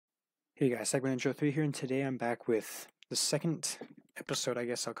Hey guys, Segment Intro 3 here, and today I'm back with the second episode, I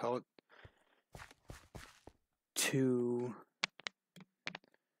guess I'll call it, to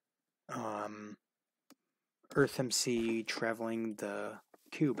EarthMC traveling the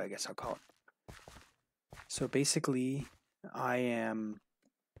cube, I guess I'll call it. So basically, I am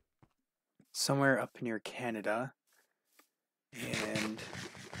somewhere up near Canada, and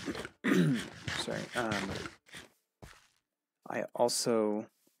sorry, I also,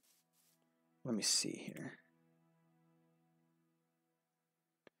 let me see here.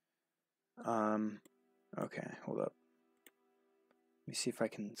 Okay, hold up. Let me see if I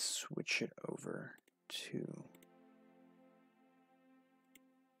can switch it over to...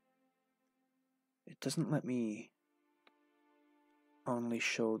 It doesn't let me only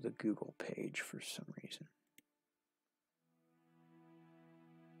show the Google page for some reason.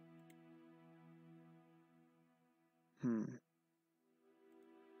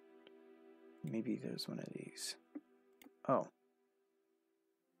 Maybe there's one of these. Oh.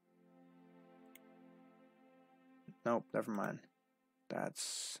 Nope, never mind.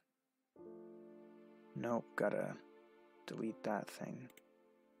 That's... Nope, gotta delete that thing.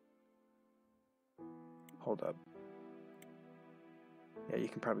 Hold up. Yeah, you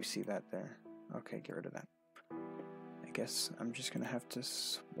can probably see that there. Okay, get rid of that. I guess I'm just gonna have to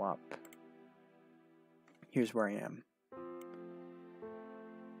swap. Here's where I am.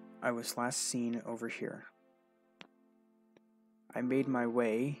 I was last seen over here. I made my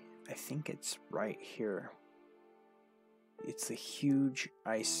way, I think it's right here. It's a huge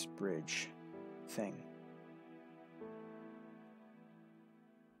ice bridge thing.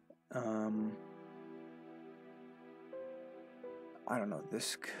 I don't know,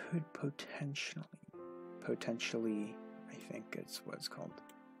 this could potentially, I think it's what it's called.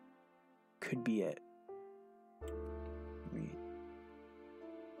 Could be it. Let me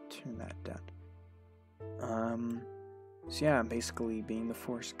turn that down. So yeah, I'm basically being the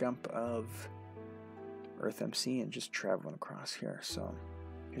Forrest Gump of EarthMC and just traveling across here. So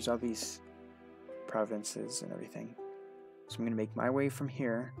here's all these provinces and everything. So I'm gonna make my way from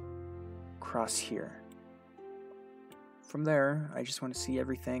here across here. From there, I just want to see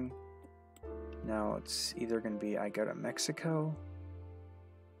everything. Now it's either gonna be I go to Mexico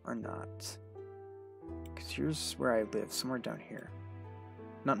or not. Because here's where I live, somewhere down here.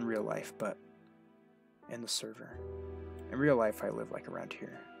 Not in real life, but in the server. In real life, I live like around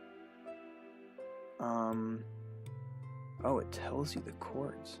here. Oh, it tells you the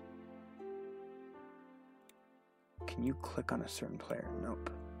chords. Can you click on a certain player? Nope.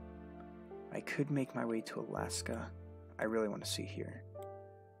 I could make my way to Alaska. I really want to see here.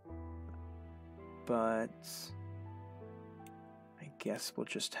 But I guess we'll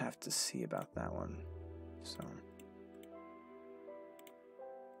just have to see about that one. So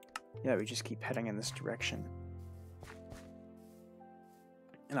yeah, we just keep heading in this direction.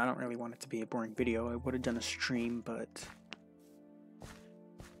 And I don't really want it to be a boring video. I would have done a stream, but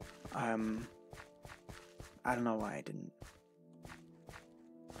I don't know why I didn't.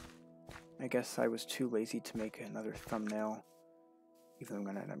 I guess I was too lazy to make another thumbnail. Even though I'm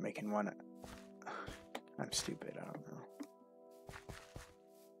gonna end up making one. I'm stupid, I don't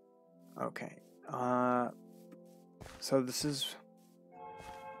know. Okay. So this is,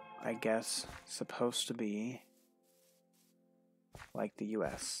 I guess, supposed to be like the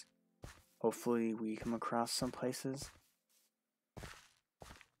US. Hopefully we come across some places.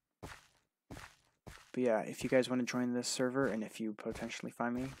 But yeah, if you guys want to join this server and if you potentially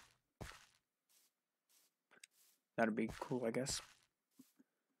find me, that'd be cool, I guess.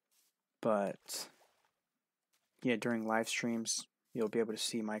 But yeah, during live streams, you'll be able to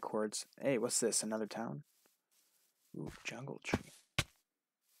see my chords. Hey, what's this? Another town? Ooh, jungle tree.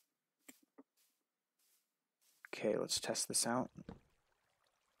 Okay, let's test this out.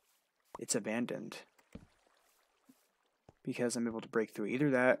 It's abandoned. Because I'm able to break through either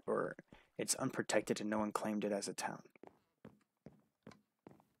that or it's unprotected and no one claimed it as a town.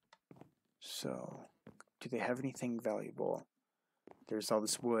 So, do they have anything valuable? There's all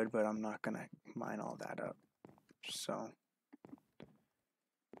this wood, but I'm not gonna mine all that up. So,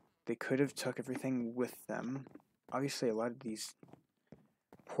 they could have took everything with them. Obviously, a lot of these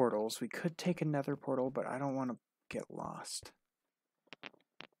portals, we could take another portal, but I don't want to get lost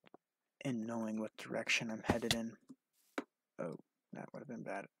in knowing what direction I'm headed in. Oh, that would have been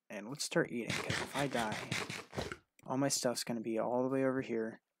bad. And let's start eating, because if I die, all my stuff's going to be all the way over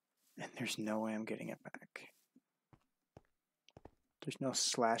here, and there's no way I'm getting it back. There's no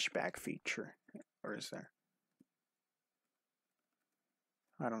 /back feature, or is there?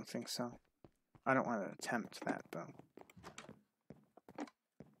 I don't think so. I don't want to attempt that, though.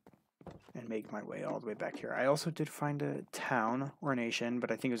 make my way all the way back here. I also did find a town or a nation,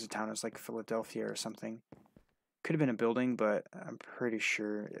 but I think it was a town. It was like Philadelphia or something. Could have been a building, but I'm pretty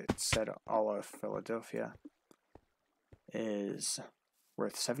sure it said all of Philadelphia is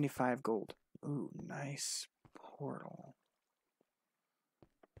worth 75 gold. Ooh, nice portal.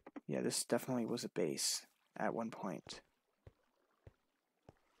 Yeah, this definitely was a base at one point.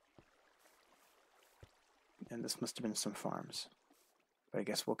 And this must have been some farms. But I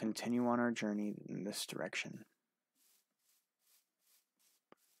guess we'll continue on our journey in this direction.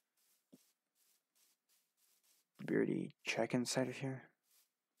 Beardy, check inside of here.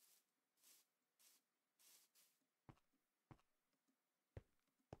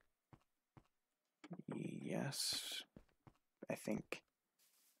 Yes, I think.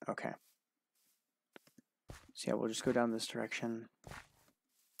 Okay. So yeah, we'll just go down this direction.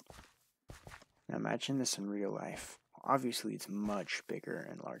 Now imagine this in real life. Obviously, it's much bigger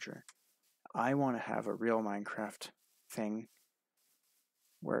and larger. I want to have a real Minecraft thing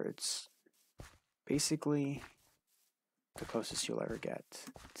where it's basically the closest you'll ever get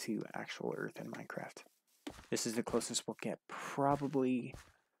to actual Earth in Minecraft. This is the closest we'll get probably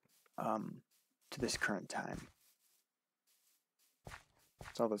to this current time.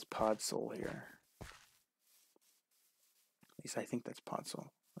 It's all this pod soul here. At least I think that's pod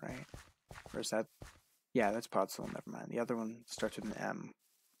soul, right? Or is that? Yeah, that's pod soul, never mind. The other one starts with an M,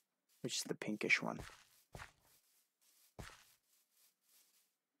 which is the pinkish one.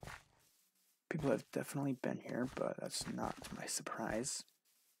 People have definitely been here, but that's not to my surprise.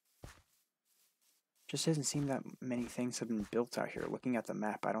 Just doesn't seem that many things have been built out here. Looking at the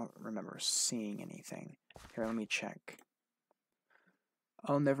map, I don't remember seeing anything. Here, let me check.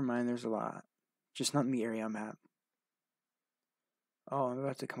 Oh, never mind, there's a lot. Just not in the area map. Oh, I'm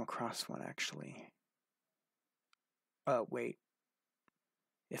about to come across one, actually. Wait.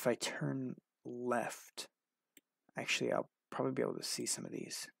 If I turn left, actually, I'll probably be able to see some of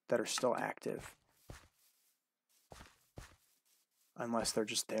these that are still active. Unless they're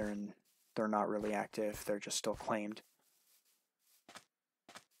just there and they're not really active, they're just still claimed.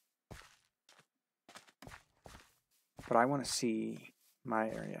 But I want to see my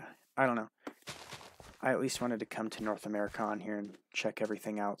area. I don't know. I at least wanted to come to North America on here and check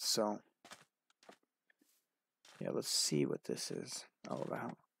everything out, so yeah, let's see what this is all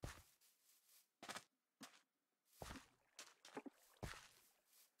about.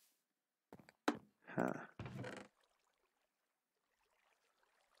 Huh.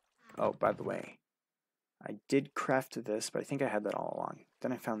 Oh, by the way, I did craft this, but I think I had that all along.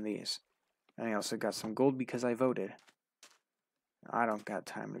 Then I found these. And I also got some gold because I voted. I don't got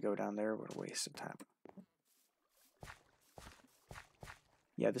time to go down there. What a waste of time.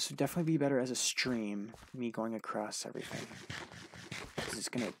 Yeah, this would definitely be better as a stream, me going across everything. Because it's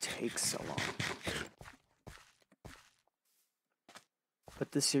going to take so long.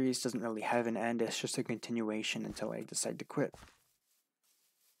 But this series doesn't really have an end. It's just a continuation until I decide to quit.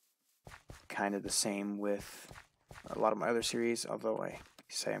 Kind of the same with a lot of my other series, although I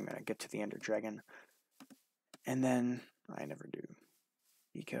say I'm going to get to the Ender Dragon. And then I never do.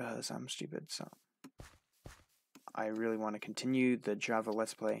 Because I'm stupid, so I really want to continue the Java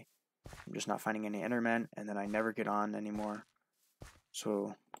Let's Play. I'm just not finding any Endermen, and then I never get on anymore.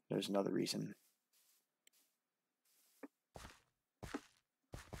 So there's another reason.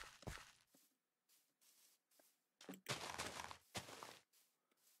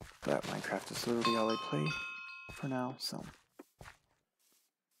 But Minecraft is literally all I play for now, so.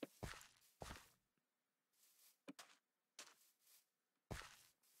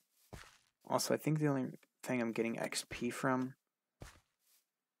 Also, I think the only thing I'm getting XP from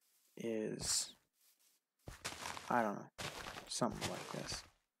is, I don't know, something like this.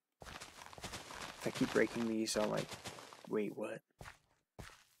 If I keep breaking these, I'll like, wait, what?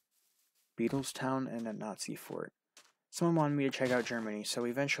 Beetlestown and a Nazi fort. Someone wanted me to check out Germany, so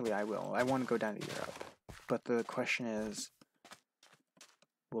eventually I will. I want to go down to Europe. But the question is,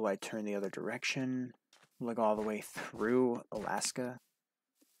 will I turn the other direction? Will I go all the way through Alaska?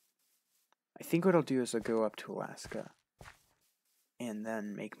 I think what I'll do is I'll go up to Alaska and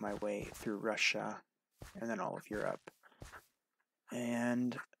then make my way through Russia and then all of Europe.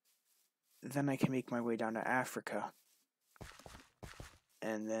 And then I can make my way down to Africa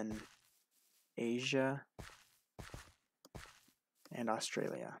and then Asia and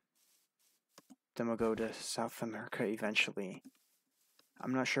Australia. Then we'll go to South America eventually.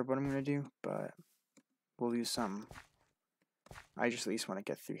 I'm not sure what I'm going to do, but we'll do some. I just at least want to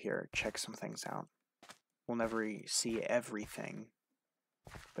get through here, check some things out. We'll never see everything,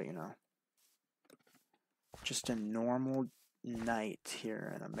 but you know, just a normal night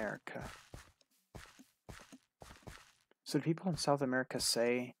here in America. So do people in South America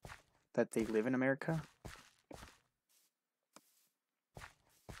say that they live in America?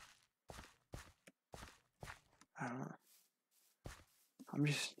 I don't know. I'm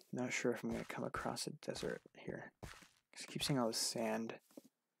just not sure if I'm going to come across a desert here. I keep seeing all this sand.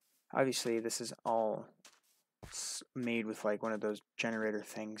 Obviously, this is all made with like one of those generator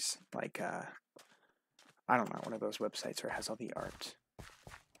things, like I don't know, one of those websites where it has all the art.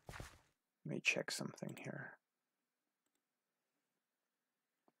 Let me check something here.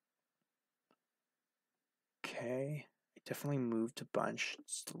 Okay, it definitely moved a bunch.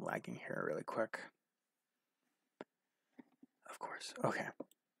 It's lagging here really quick. Of course. Okay.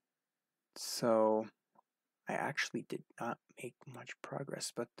 So I actually did not make much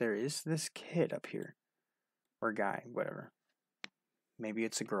progress, but there is this kid up here. Or guy, whatever. Maybe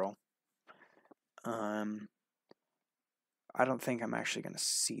it's a girl. I don't think I'm actually gonna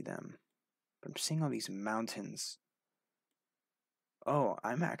see them. But I'm seeing all these mountains. Oh,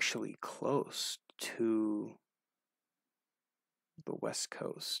 I'm actually close to the West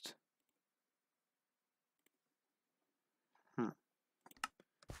Coast.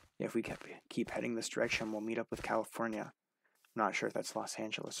 If we keep heading this direction, we'll meet up with California. I'm not sure if that's Los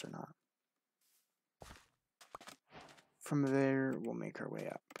Angeles or not. From there, we'll make our way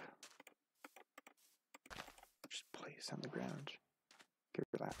up. Just place on the ground. Get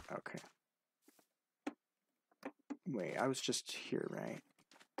rid of that. Okay. Wait, I was just here, right?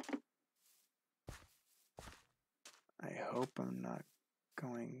 I hope I'm not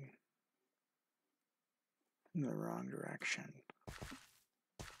going in the wrong direction.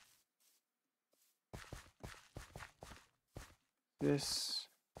 This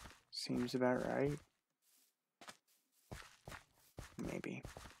seems about right. Maybe.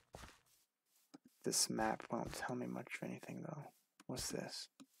 This map won't tell me much of anything, though. What's this?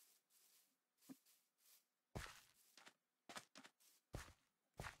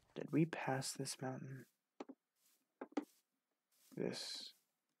 Did we pass this mountain? This.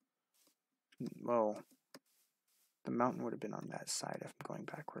 Well, the mountain would have been on that side if I'm going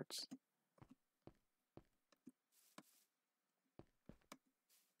backwards.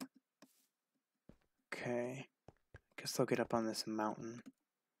 Okay. Guess they'll get up on this mountain.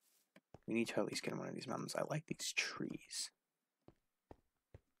 We need to at least get on one of these mountains. I like these trees.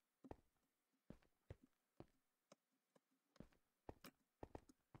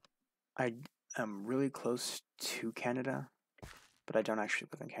 I am really close to Canada, but I don't actually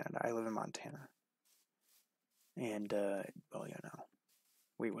live in Canada. I live in Montana. And, well, you know.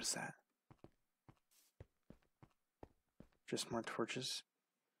 Wait, what's that? Just more torches?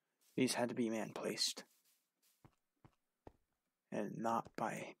 These had to be man-placed. And not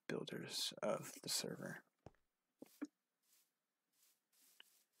by builders of the server.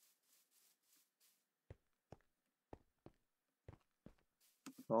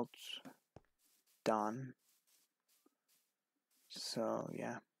 Well, it's done. So,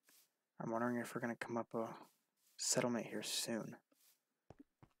 yeah. I'm wondering if we're going to come up a settlement here soon.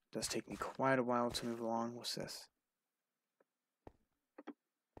 It does take me quite a while to move along. What's this?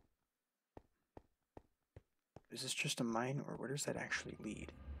 Is this just a mine, or where does that actually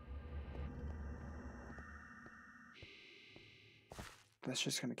lead? That's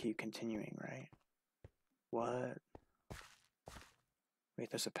just going to keep continuing, right? What? Wait,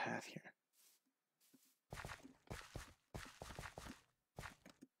 there's a path here.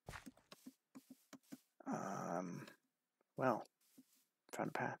 Well, found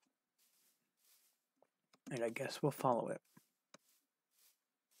a path. And I guess we'll follow it.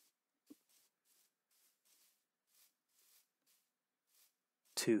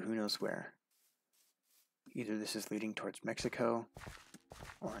 To who knows where. Either this is leading towards Mexico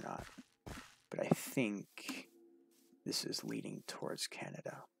or not. But I think this is leading towards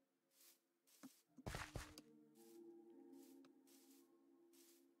Canada.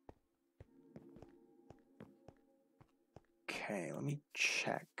 Okay, let me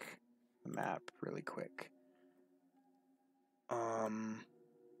check the map really quick.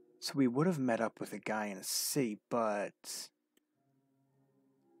 So we would have met up with a guy in a city, but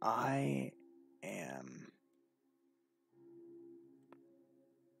I am...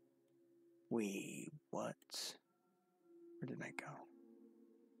 Wait, what? Where did I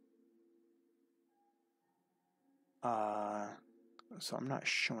go? So I'm not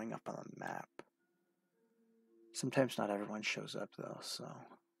showing up on the map. Sometimes not everyone shows up though, so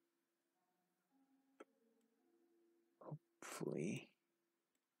hopefully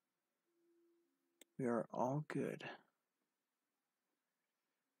we are all good.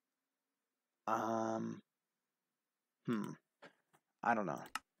 I don't know.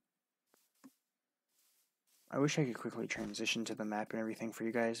 I wish I could quickly transition to the map and everything for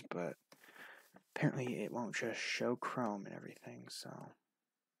you guys, but apparently it won't just show Chrome and everything, so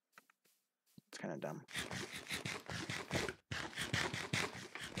it's kind of dumb.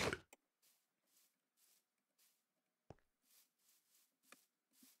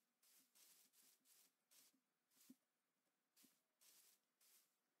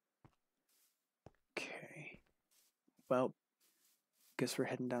 Okay. Well, guess we're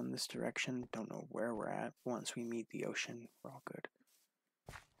heading down this direction. Don't know where we're at. Once we meet the ocean, we're all good.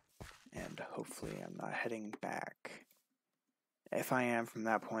 And hopefully I'm not heading back. If I am, from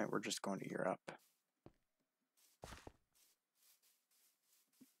that point, we're just going to Europe.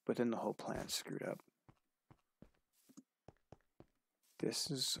 But then the whole plan's screwed up.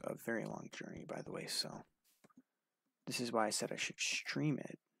 This is a very long journey, by the way, so this is why I said I should stream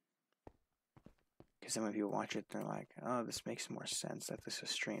it. Because then when people watch it, they're like, oh, this makes more sense that this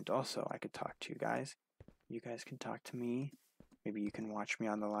is streamed. Also, I could talk to you guys. You guys can talk to me. Maybe you can watch me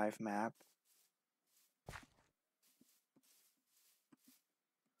on the live map.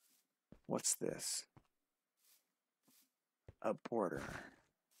 What's this? A border.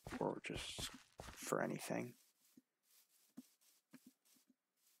 Or just for anything.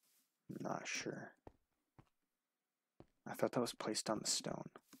 I'm not sure. I thought that was placed on the stone.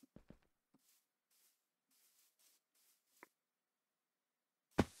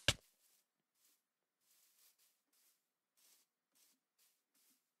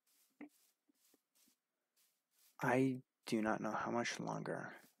 I do not know how much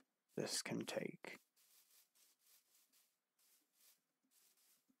longer this can take.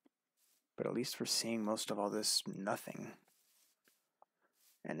 But at least we're seeing most of all this nothing.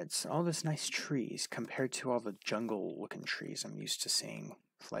 And it's all this nice trees compared to all the jungle looking trees I'm used to seeing,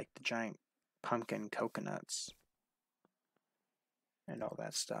 like the giant pumpkin coconuts and all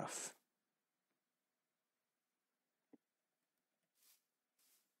that stuff.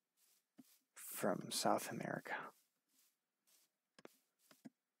 From South America.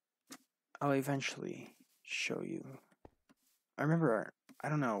 I'll eventually show you. I remember, I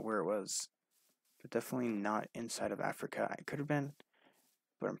don't know where it was, but definitely not inside of Africa. It could have been,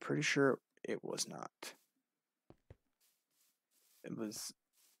 but I'm pretty sure it was not. It was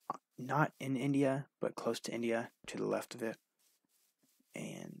not in India, but close to India, to the left of it.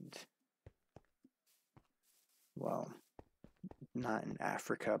 And, well, not in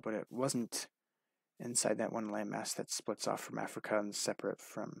Africa, but it wasn't inside that one landmass that splits off from Africa and separate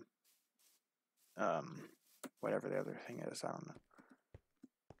from whatever the other thing is. I don't know.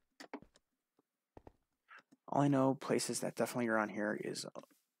 All I know, places that definitely are on here is,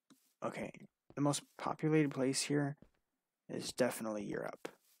 okay, the most populated place here is definitely Europe.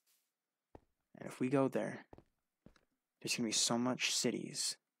 And if we go there, there's going to be so much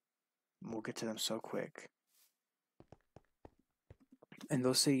cities. And we'll get to them so quick. And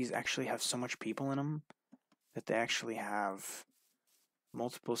those cities actually have so much people in them that they actually have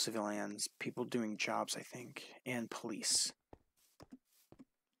multiple civilians, people doing jobs, I think, and police.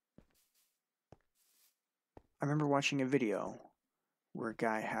 I remember watching a video where a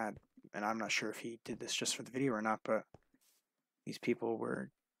guy had, and I'm not sure if he did this just for the video or not, but these people were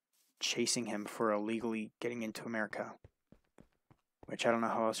chasing him for illegally getting into America, which I don't know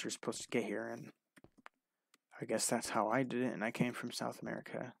how else you're supposed to get here, and I guess that's how I did it, and I came from South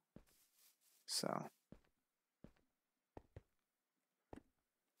America, so.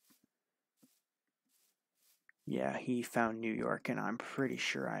 Yeah, he found New York, and I'm pretty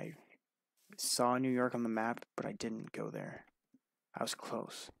sure I saw New York on the map, but I didn't go there. I was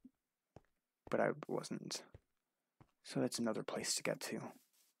close, but I wasn't. So that's another place to get to.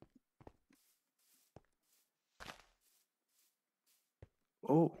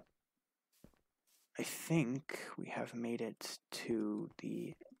 Oh, I think we have made it to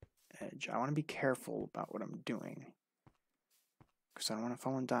the edge. I want to be careful about what I'm doing, because I don't want to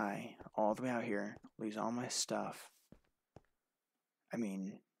fall and die all the way out here, lose all my stuff. I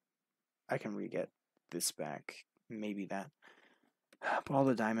mean, I can re-get this back, maybe that. But all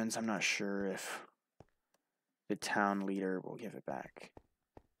the diamonds, I'm not sure if the town leader will give it back.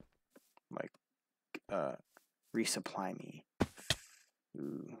 Like, resupply me.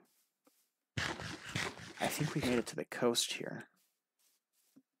 Ooh. I think we made it to the coast here.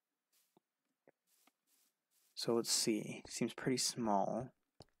 So let's see. Seems pretty small.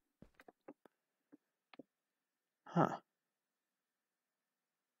 Huh.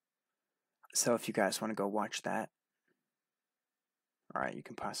 So if you guys want to go watch that, alright, you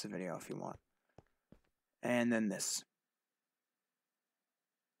can pause the video if you want. And then this.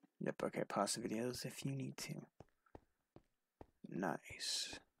 Yep, okay, pause the videos if you need to.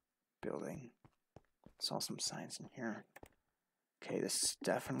 Nice building. Saw some signs in here. Okay, this is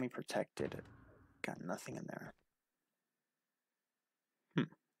definitely protected. Got nothing in there.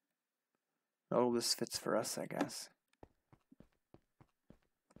 Oh, this fits for us, I guess.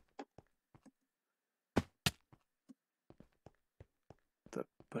 The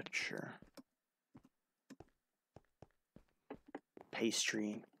butcher.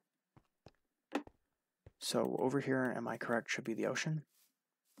 Pastry. So over here, am I correct, should be the ocean?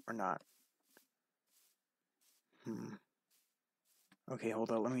 Or not? Okay,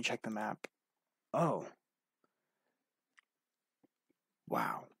 hold on, let me check the map. Oh.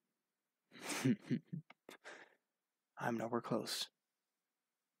 Wow. I'm nowhere close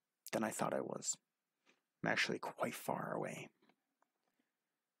than I thought I was. I'm actually quite far away.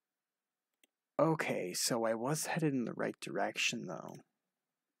 Okay, so I was headed in the right direction, though.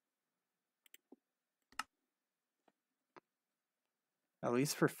 At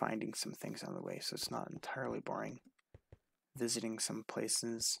least for finding some things on the way, so it's not entirely boring. Visiting some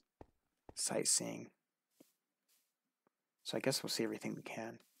places, sightseeing. So I guess we'll see everything we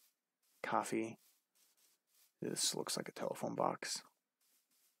can. Coffee. This looks like a telephone box.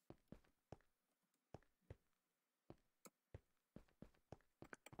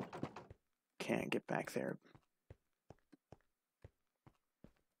 Can't get back there.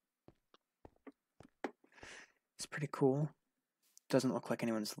 It's pretty cool. Doesn't look like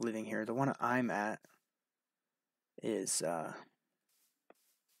anyone's living here. The one I'm at is still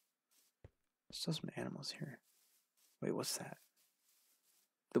some animals here. Wait, what's that?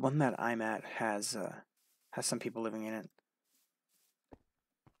 The one that I'm at has some people living in it.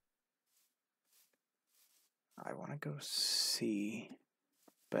 I want to go see,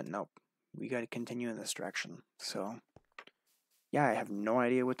 but nope. We got to continue in this direction. So, yeah, I have no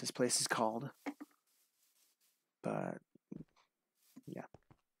idea what this place is called, but yeah,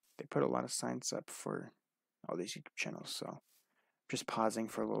 they put a lot of signs up for all these YouTube channels. So, just pausing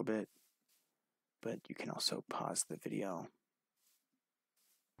for a little bit, but you can also pause the video.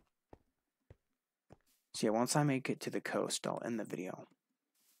 So yeah, once I make it to the coast, I'll end the video.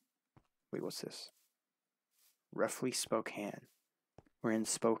 Wait, what's this? Roughly Spokane. We're in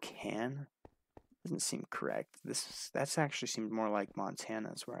Spokane? Doesn't seem correct. That's actually seemed more like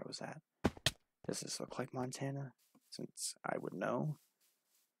Montana is where I was at. Does this look like Montana? Since I would know.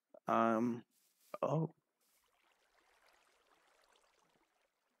 Oh.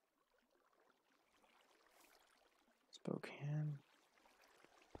 Spokane.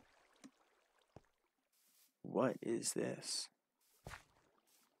 What is this?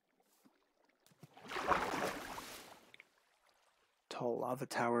 Tall lava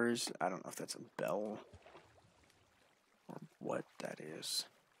towers. I don't know if that's a bell or what that is.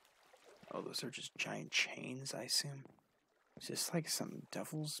 Oh, those are just giant chains, I assume. Is this like some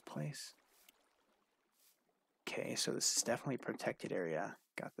devil's place? Okay, so this is definitely a protected area.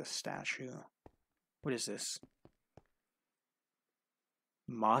 Got the statue. What is this?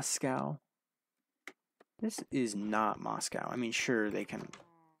 Moscow? This is not Moscow. I mean, sure, they can,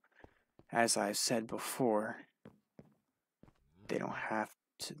 as I've said before, they don't have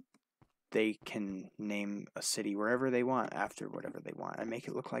to, they can name a city wherever they want after whatever they want and make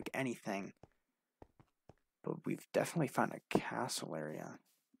it look like anything. But we've definitely found a castle area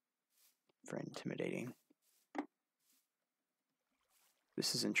for intimidating.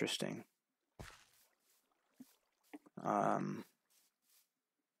 This is interesting.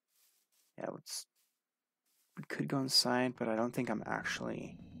 Yeah, we could go inside, but I don't think I'm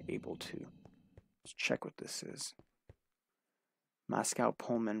actually able to. Let's check what this is. Moscow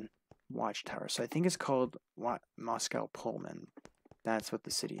Pullman Watchtower. So I think it's called Moscow Pullman. That's what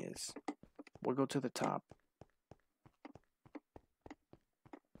the city is. We'll go to the top.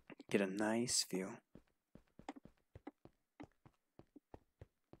 Get a nice view.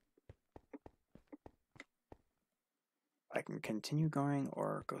 I can continue going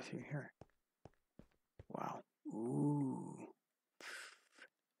or go through here. Wow. Ooh.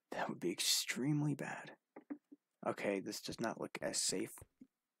 That would be extremely bad. Okay, this does not look as safe.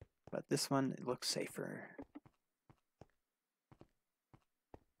 But this one, it looks safer.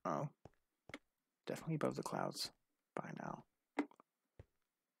 Oh. Definitely above the clouds by now.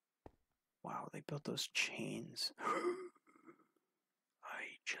 Wow, they built those chains. I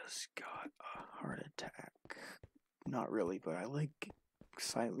just got a heart attack. Not really, but I like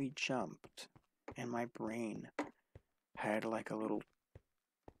slightly jumped. And my brain had like a little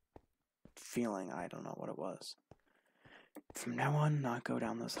feeling. I don't know what it was. From now on, not go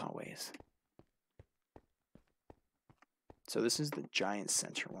down those hallways. So this is the giant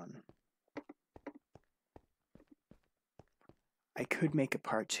center one. I could make a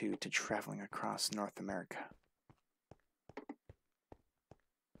part 2 to traveling across North America.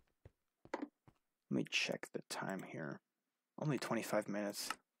 Let me check the time here. Only 25 minutes.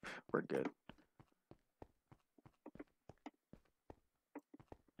 We're good.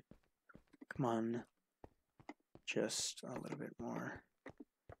 Come on. Just a little bit more.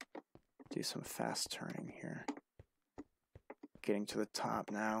 Do some fast turning here. Getting to the top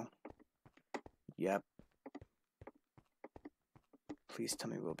now. Yep. Please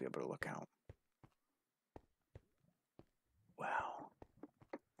tell me we'll be able to look out. Wow.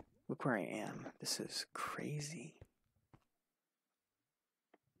 Look where I am. This is crazy.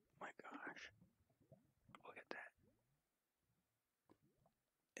 Oh my gosh. Look at that.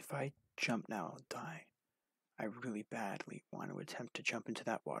 If I jump now, I'll die. I really badly want to attempt to jump into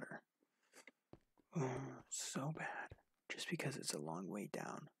that water. Oh, so bad. Just because it's a long way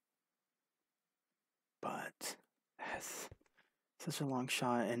down. But that's such a long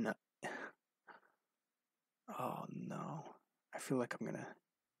shot, and oh no. I feel like I'm gonna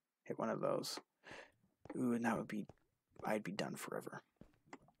hit one of those. Ooh, and that would be, I'd be done forever.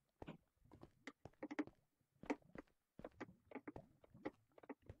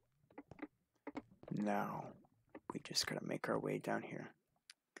 Now, we just gotta make our way down here.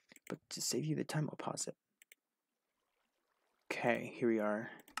 But to save you the time, I'll pause it. Okay, here we are,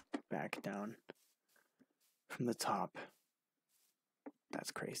 back down from the top.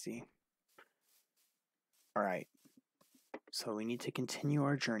 That's crazy. Alright, so we need to continue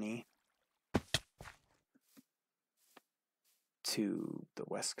our journey to the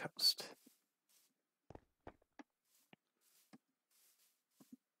west coast.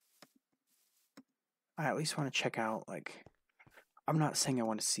 I at least want to check out, like, I'm not saying I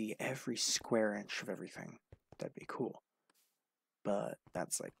want to see every square inch of everything. That'd be cool. But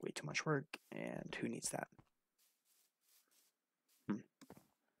that's like way too much work, and who needs that?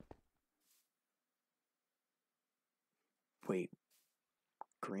 Wait,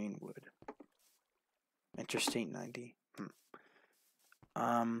 Greenwood. Interstate 90.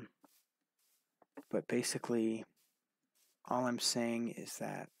 But basically, all I'm saying is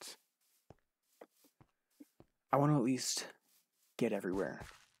that I want to at least get everywhere,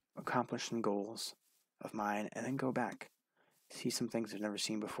 accomplish some goals of mine, and then go back, see some things I've never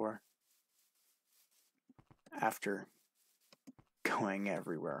seen before. After going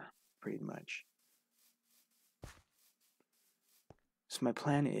everywhere, pretty much. So my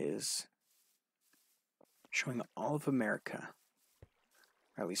plan is showing all of America,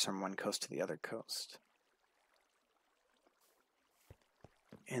 or at least from one coast to the other coast.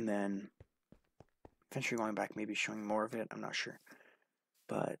 And then eventually going back, maybe showing more of it, I'm not sure.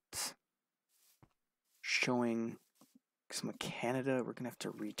 But showing some of Canada, we're going to have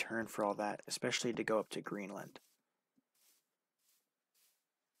to return for all that, especially to go up to Greenland.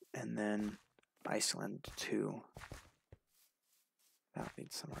 And then Iceland too. That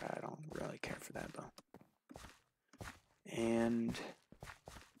leads somewhere. I don't really care for that though. And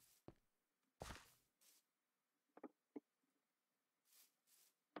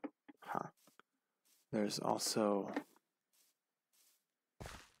there's also,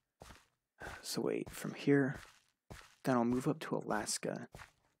 so wait, from here, then I'll move up to Alaska,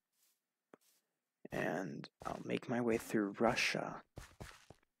 and I'll make my way through Russia,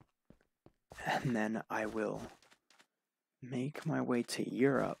 and then I will make my way to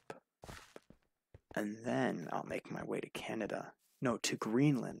Europe, and then I'll make my way to Canada. No, to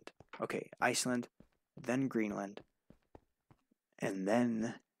Greenland. Okay, Iceland, then Greenland, and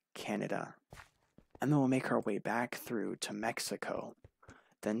then Canada. And then we'll make our way back through to Mexico,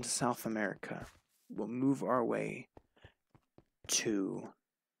 then to South America. We'll move our way to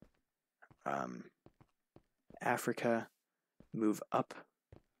Africa, move up,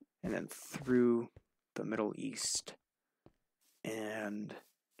 and then through the Middle East, and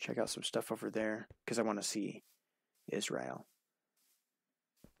check out some stuff over there, because I want to see Israel.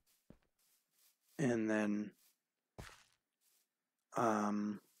 And then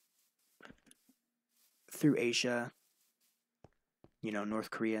through Asia, you know,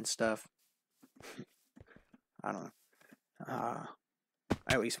 North Korea and stuff. I don't know. I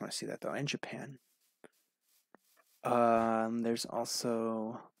at least want to see that though. And Japan. There's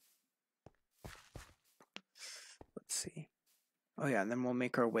also, let's see. Oh yeah, and then we'll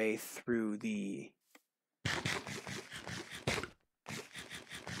make our way through the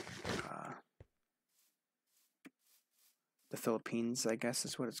Philippines, I guess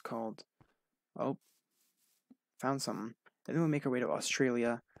is what it's called. Oh, found something. And then we'll make our way to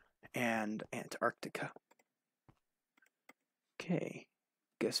Australia and Antarctica. Okay,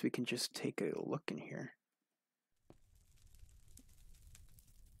 guess we can just take a look in here.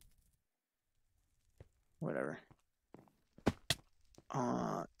 Whatever.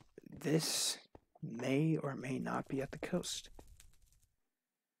 This may or may not be at the coast.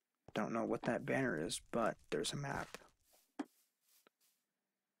 Don't know what that banner is, but there's a map.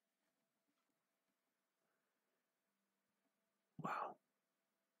 Wow.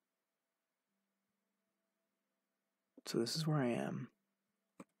 So this is where I am.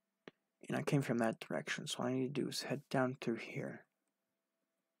 And I came from that direction, so all I need to do is head down through here.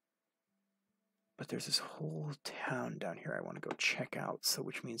 But there's this whole town down here I want to go check out, so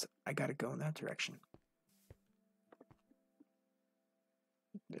which means I gotta go in that direction.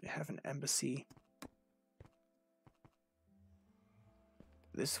 They have an embassy.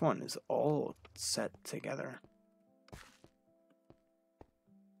 This one is all set together.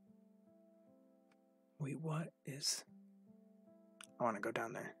 Wait, what is... I want to go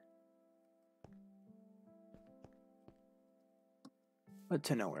down there. But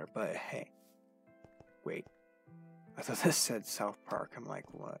to nowhere, but hey. Wait. I thought this said South Park. I'm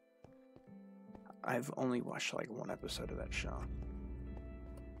like, what? I've only watched like one episode of that show.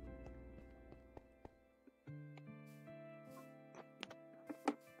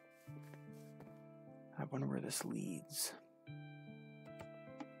 I wonder where this leads.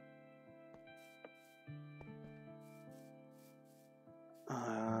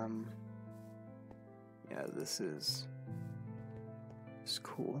 Yeah, this is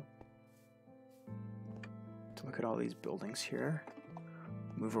cool. To look at all these buildings here.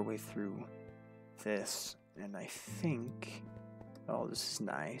 Move our way through this, and I think, oh, this is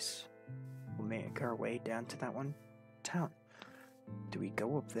nice. We'll make our way down to that one town. Do we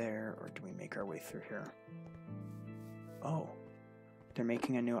go up there, or do we make our way through here? Oh, they're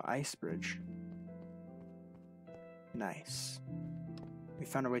making a new ice bridge. Nice. We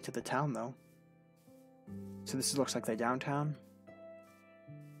found our way to the town, though. So this looks like the downtown.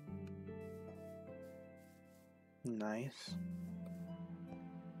 Nice.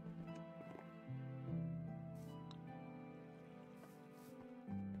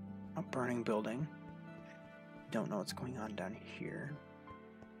 A burning building. Don't know what's going on down here.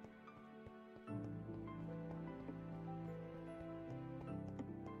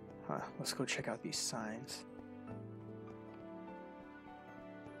 Let's go check out these signs.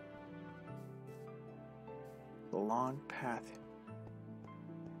 The long path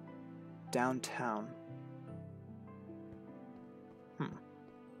downtown.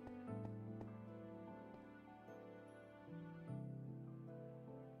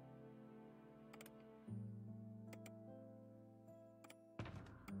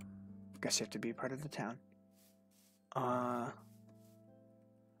 Guess you have to be part of the town.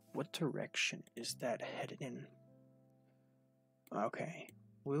 What direction is that headed in? Okay.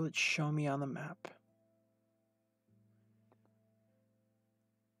 Will it show me on the map?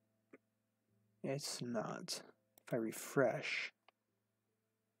 It's not. If I refresh,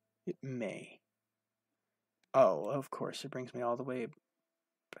 it may. Oh, of course, it brings me all the way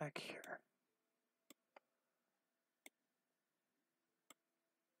back here.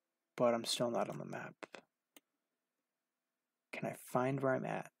 But I'm still not on the map. Can I find where I'm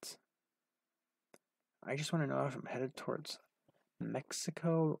at? I just want to know if I'm headed towards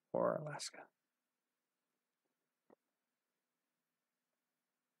Mexico or Alaska.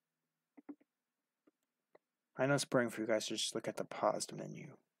 I know it's boring for you guys to just look at the paused menu.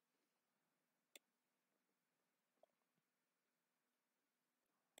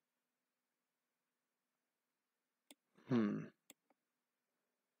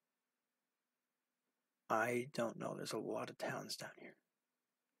 I don't know. There's a lot of towns down here.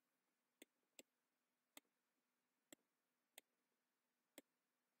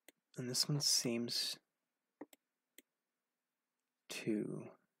 And this one seems to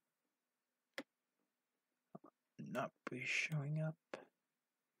not be showing up.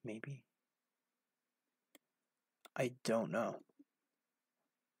 Maybe. I don't know.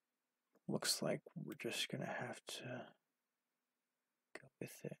 Looks like we're just gonna have to go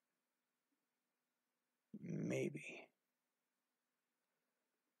with it. Maybe.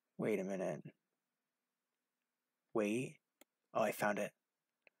 Wait a minute. Wait. Oh, I found it.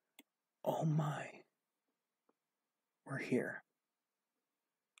 Oh my. We're here.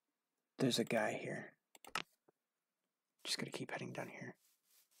 There's a guy here. Just gonna keep heading down here.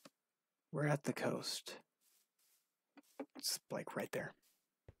 We're at the coast. It's like right there.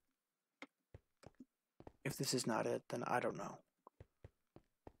 If this is not it, then I don't know.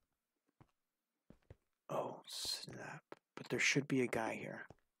 Oh, snap. But there should be a guy here.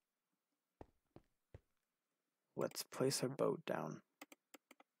 Let's place our boat down.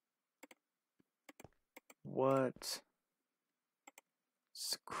 What?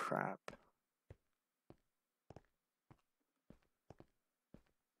 Crap.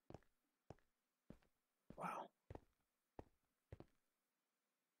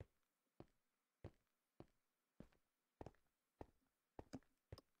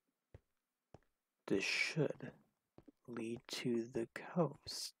 this should lead to the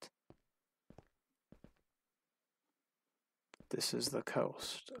coast. This is the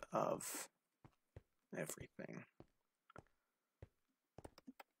coast of everything.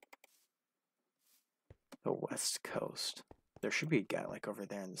 The west coast. There should be a guy like over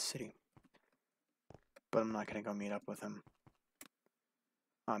there in the city. But I'm not going to go meet up with him.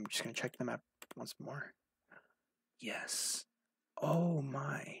 I'm just going to check the map once more. Yes. Oh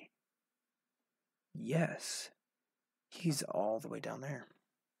my. Yes. He's all the way down there.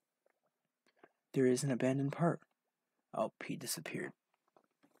 There is an abandoned part. Oh, he disappeared.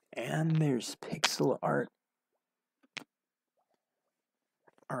 And there's pixel art.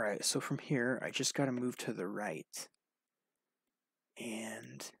 Alright, so from here, I just gotta move to the right.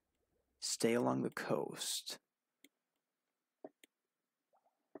 And stay along the coast.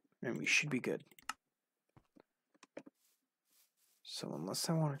 And we should be good. So unless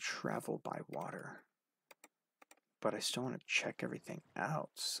I want to travel by water. But I still want to check everything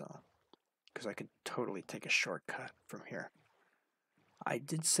out, so... because I could totally take a shortcut from here. I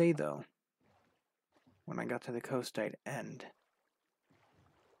did say, though, when I got to the coast, I'd end.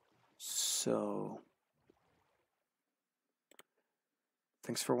 So,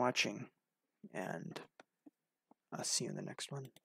 thanks for watching, and I'll see you in the next one.